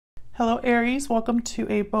Hello Aries, welcome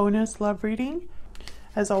to a bonus love reading.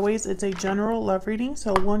 As always, it's a general love reading,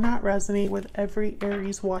 so it will not resonate with every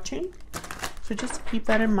Aries watching. So just keep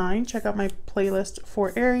that in mind. Check out my playlist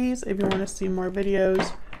for Aries if you want to see more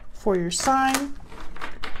videos for your sign.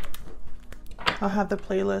 I'll have the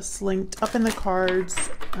playlist linked up in the cards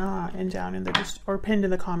and down in the or pinned in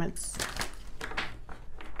the comments.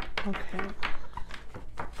 Okay.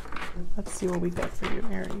 Let's see what we get for you,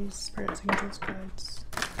 Aries. Spirits, angels, guides.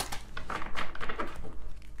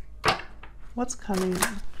 What's coming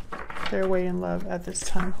their way in love at this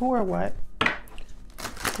time? Who or what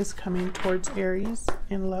is coming towards Aries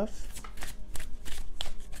in love?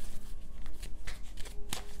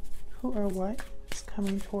 Who or what is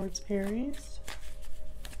coming towards Aries?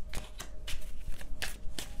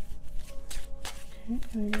 Okay,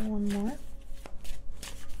 can I get one more?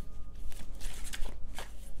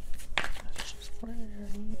 That's just for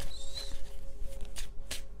Aries.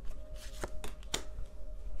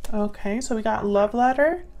 Okay, so we got love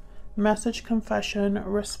letter, message, confession,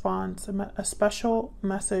 response. A special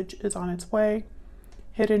message is on its way.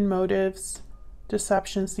 Hidden motives,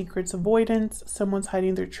 deception, secrets, avoidance. Someone's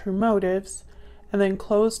hiding their true motives. And then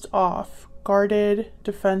closed off, guarded,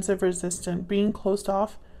 defensive, resistant. Being closed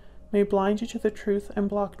off may blind you to the truth and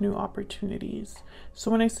block new opportunities.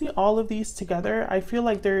 So when I see all of these together, I feel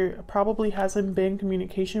like there probably hasn't been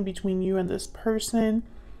communication between you and this person.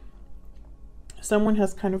 Someone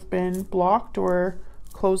has kind of been blocked or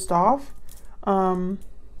closed off. And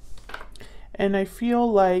I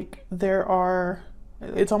feel like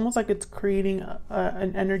it's almost like it's creating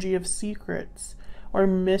an energy of secrets or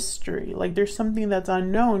mystery. Like there's something that's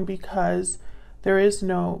unknown because there is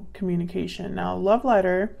no communication. Now, love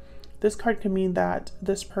letter, this card can mean that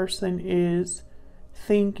this person is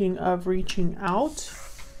thinking of reaching out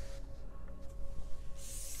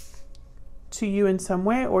to you in some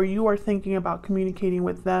way, or you are thinking about communicating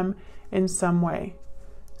with them in some way.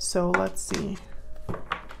 So let's see.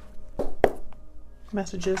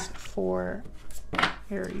 Messages for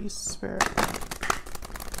Aries spirit.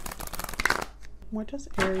 What does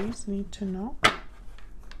Aries need to know?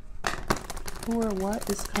 Who or what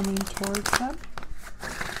is coming towards them?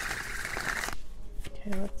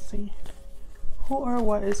 Okay, let's see. Who or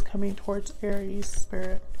what is coming towards Aries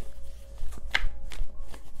spirit?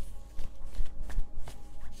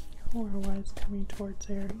 Who or what is coming towards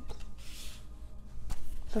Aries?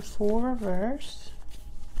 The Fool reverse.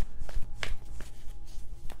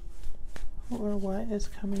 Who or what is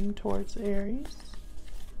coming towards Aries?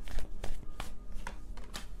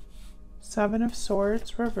 Seven of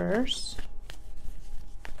Swords reverse.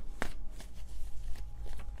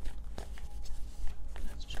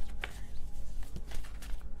 That's just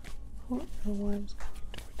who or what is coming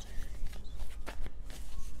towards Aries?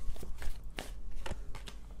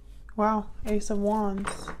 Wow, Ace of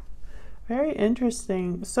Wands. Very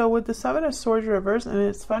interesting. So with the Seven of Swords reverse, and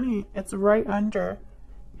it's funny, it's right under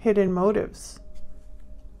hidden motives.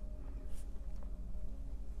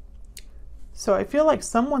 So I feel like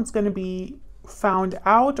someone's going to be found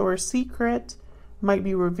out, or a secret might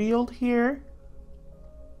be revealed here.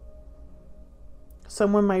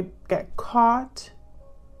 Someone might get caught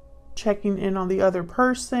checking in on the other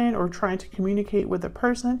person or trying to communicate with the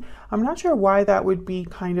person. I'm not sure why that would be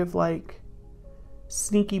kind of like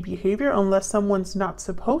sneaky behavior unless someone's not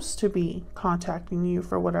supposed to be contacting you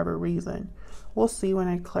for whatever reason. We'll see when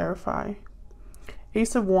I clarify.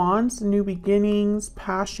 Ace of Wands, new beginnings,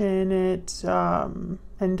 passionate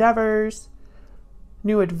endeavors,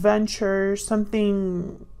 new adventures,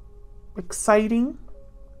 something exciting.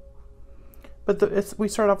 But we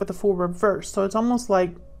start off with the Fool reverse. So it's almost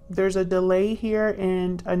like there's a delay here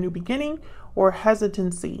and a new beginning, or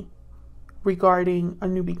hesitancy regarding a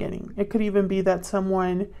new beginning. It could even be that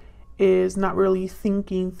someone is not really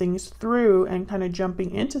thinking things through and kind of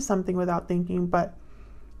jumping into something without thinking, but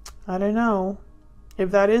I don't know.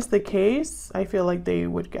 If that is the case, I feel like they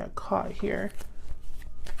would get caught here.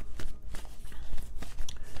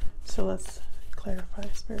 So let's clarify.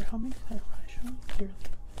 Spirit, help me clarify. Show me clearly.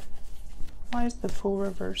 Why is the Fool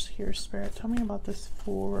reverse here, Spirit? Tell me about this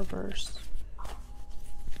Fool reverse.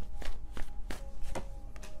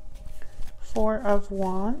 Four of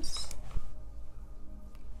Wands.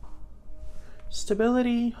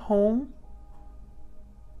 Stability, home,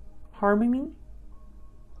 harmony.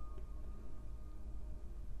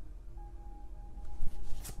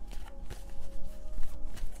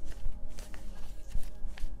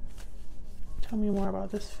 Tell me more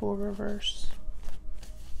about this Fool reverse.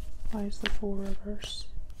 Why is the Fool reverse?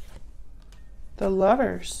 The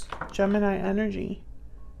Lovers, Gemini energy.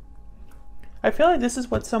 I feel like this is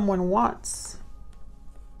what someone wants.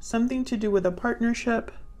 something to do with a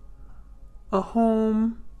partnership, a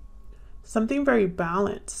home, something very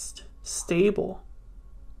balanced, stable,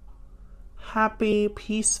 happy,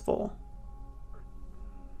 peaceful.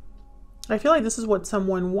 I feel like this is what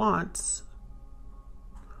someone wants.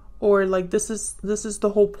 Or like this is the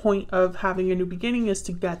whole point of having a new beginning, is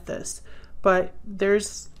to get this. But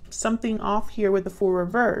there's something off here with the Fool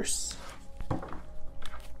reverse.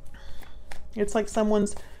 It's like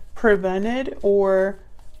someone's prevented or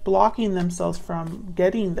blocking themselves from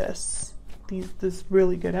getting this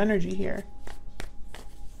really good energy here.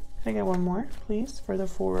 Can I get one more, please, for the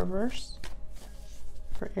Fool reverse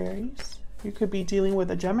for Aries? You could be dealing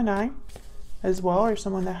with a Gemini as well, or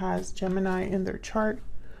someone that has Gemini in their chart.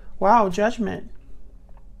 Wow, Judgment.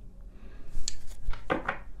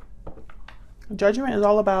 Judgment is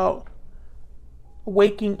all about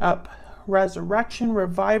waking up, resurrection,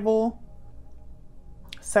 revival,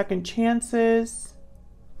 second chances.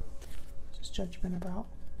 What's Judgment about?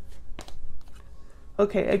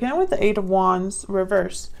 Okay, again with the Eight of Wands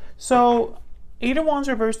reverse. So Eight of Wands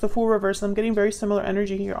reverse, the Fool reverse, I'm getting very similar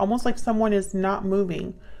energy here. Almost like someone is not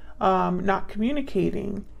moving, not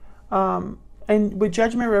communicating. And with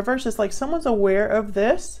Judgment reverse, it's like someone's aware of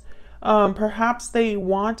this. Perhaps they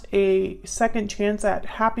want a second chance at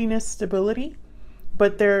happiness, stability,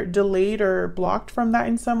 but they're delayed or blocked from that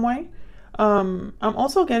in some way. I'm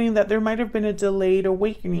also getting that there might have been a delayed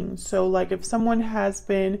awakening. So like if someone has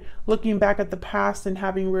been looking back at the past and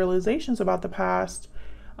having realizations about the past,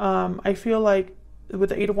 I feel like with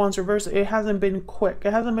the Eight of Wands reverse, it hasn't been quick.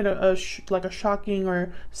 It hasn't been like a shocking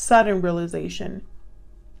or sudden realization.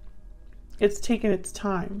 It's taken its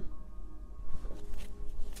time.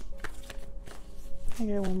 I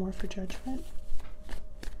get one more for Judgment.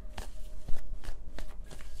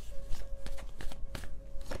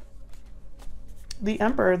 The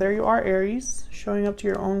Emperor, there you are, Aries, showing up to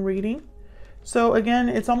your own reading. So again,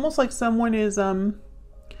 it's almost like someone is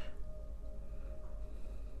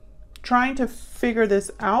trying to figure this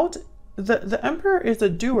out. The Emperor is a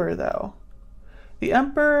doer though. The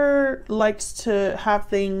Emperor likes to have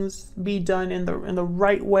things be done in the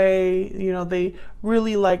right way. You know, they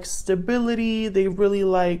really like stability. They really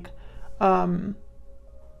like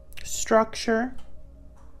structure.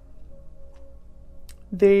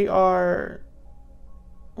 They are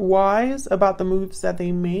wise about the moves that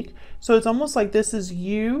they make. So it's almost like this is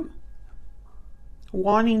you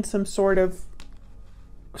wanting some sort of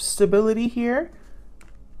stability here,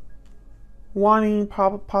 wanting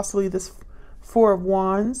possibly this Four of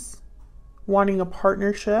Wands, wanting a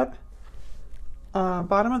partnership.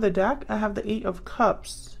 Bottom of the deck, I have the Eight of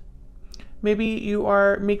Cups. Maybe you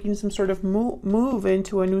are making some sort of move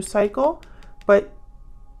into a new cycle, but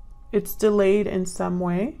it's delayed in some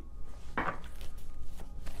way.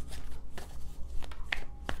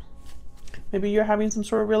 Maybe you're having some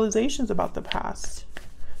sort of realizations about the past.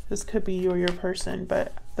 This could be you or your person,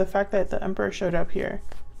 but the fact that the Emperor showed up here,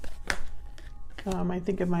 I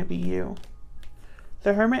think it might be you.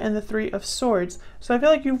 The Hermit and the Three of Swords. So I feel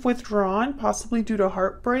like you've withdrawn, possibly due to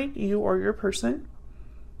heartbreak, you or your person.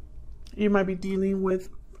 You might be dealing with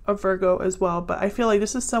a Virgo as well, but I feel like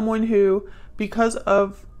this is someone who, because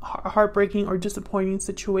of a heartbreaking or disappointing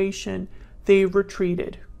situation, they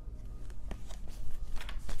retreated.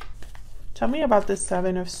 Tell me about the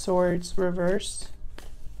Seven of Swords reverse.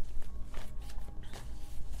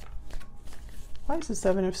 Why is the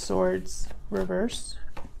Seven of Swords reversed?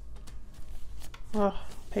 Oh,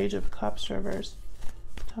 Page of Cups reverse.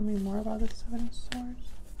 Tell me more about the Seven of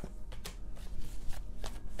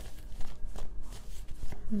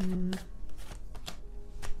Swords.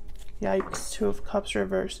 Yikes, Two of Cups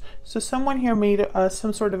reverse. So someone here made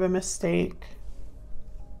some sort of a mistake.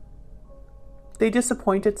 They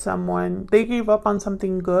disappointed someone. They gave up on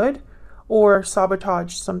something good or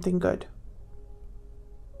sabotaged something good.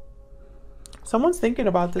 Someone's thinking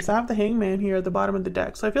about this. I have the Hangman here at the bottom of the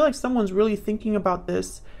deck. So I feel like someone's really thinking about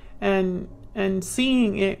this and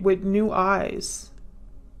seeing it with new eyes.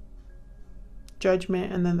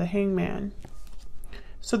 Judgment and then the Hangman.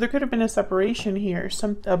 So there could have been a separation here,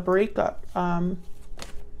 a breakup,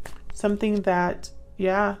 something that,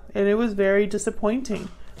 yeah, and it was very disappointing,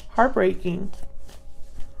 heartbreaking.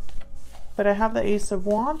 But I have the Ace of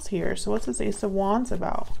Wands here. So what's this Ace of Wands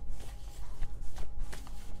about?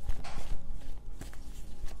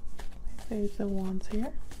 Ace of Wands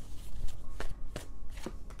here.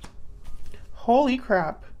 Holy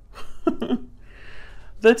crap.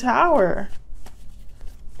 The Tower.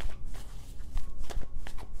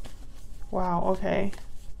 Wow, okay.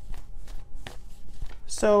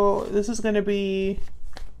 So this is going to be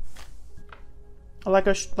like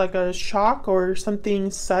a shock or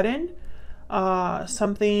something sudden,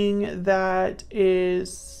 something that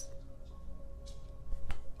is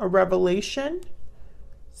a revelation,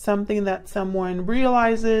 something that someone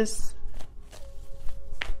realizes,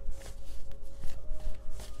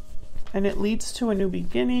 and it leads to a new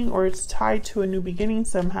beginning, or it's tied to a new beginning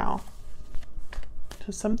somehow.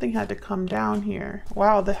 So something had to come down here.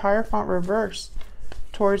 Wow, the Hierophant reverse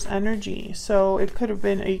towards energy. So it could have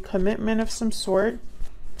been a commitment of some sort.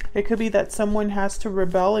 It could be that someone has to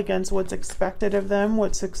rebel against what's expected of them,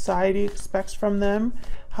 what society expects from them,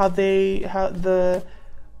 how the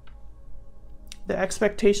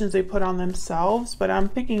expectations they put on themselves. But I'm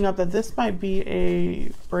picking up that this might be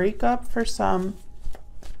a breakup for some.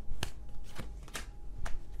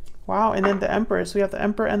 Wow, and then the Empress. We have the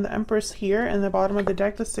Emperor and the Empress here, and the bottom of the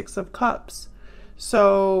deck, the Six of Cups.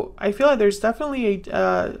 So I feel like there's definitely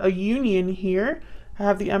a union here. I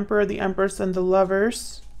have the Emperor, the Empress, and the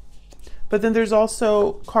Lovers. But then there's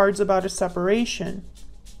also cards about a separation.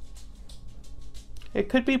 It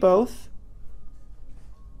could be both.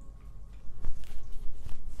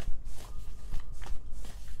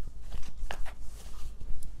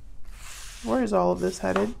 Where is all of this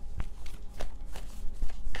headed?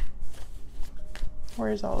 Where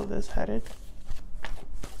is all of this headed?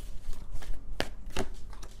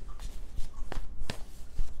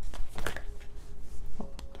 Oh,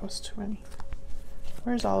 that was too many.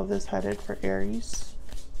 Where's all of this headed for Aries?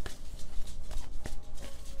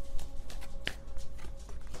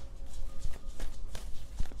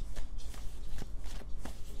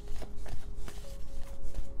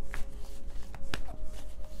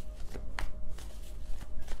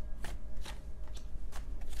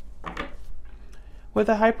 With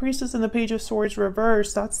the High Priestess and the Page of Swords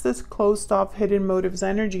reversed, that's this closed off hidden motives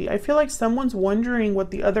energy. I feel like someone's wondering what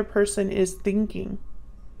the other person is thinking.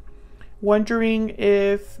 Wondering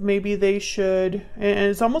if maybe they should, and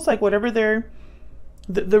it's almost like whatever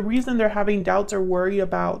the reason they're having doubts or worry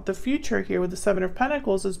about the future here with the Seven of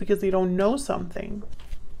Pentacles is because they don't know something.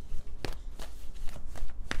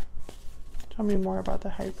 Tell me more about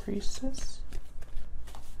the High Priestess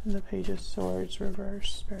and the Page of Swords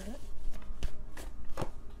reversed, Spirit.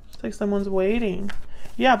 Like someone's waiting.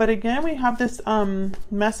 Yeah, but again we have this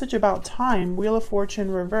message about time. Wheel of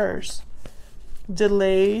Fortune reverse.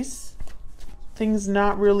 Delays, things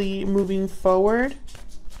not really moving forward.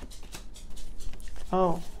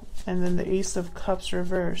 Oh, and then the Ace of Cups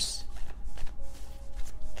reverse.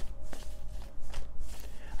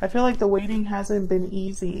 I feel like the waiting hasn't been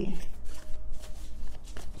easy.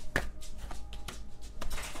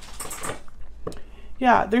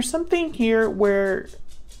 Yeah, there's something here where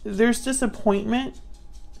there's disappointment,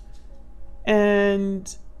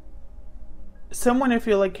 and someone I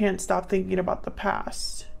feel like can't stop thinking about the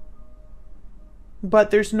past, but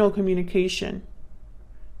there's no communication.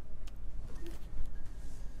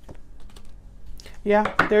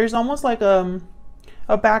 Yeah, there's almost like a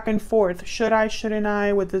back and forth. Should I, shouldn't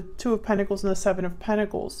I, with the Two of Pentacles and the Seven of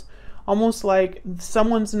Pentacles. Almost like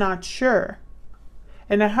someone's not sure.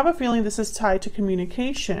 And I have a feeling this is tied to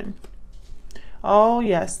communication. Oh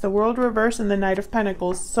yes, the World reverse and the Knight of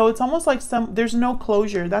Pentacles. So it's almost like there's no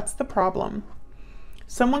closure. That's the problem.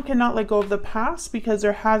 Someone cannot let go of the past because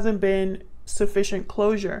there hasn't been sufficient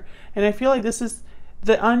closure. And I feel like this is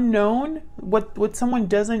the unknown, what someone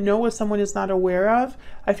doesn't know, what someone is not aware of.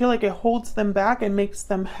 I feel like it holds them back and makes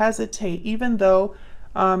them hesitate, even though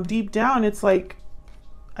deep down it's like,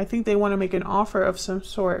 I think they want to make an offer of some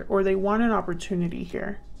sort, or they want an opportunity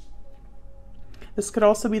here. This could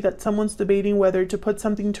also be that someone's debating whether to put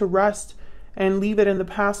something to rest and leave it in the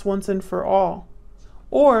past once and for all,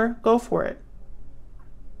 or go for it.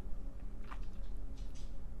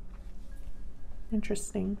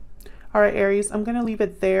 Interesting. All right, Aries, I'm going to leave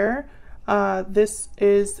it there. This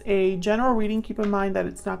is a general reading. Keep in mind that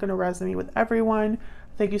it's not going to resonate with everyone.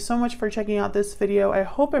 Thank you so much for checking out this video. I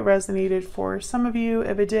hope it resonated for some of you.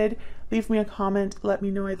 If it did, leave me a comment. Let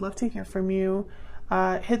me know. I'd love to hear from you.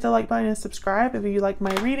 Hit the like button and subscribe if you like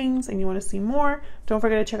my readings and you want to see more. Don't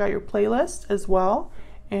forget to check out your playlist as well.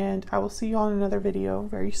 And I will see you all in another video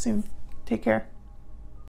very soon. Take care.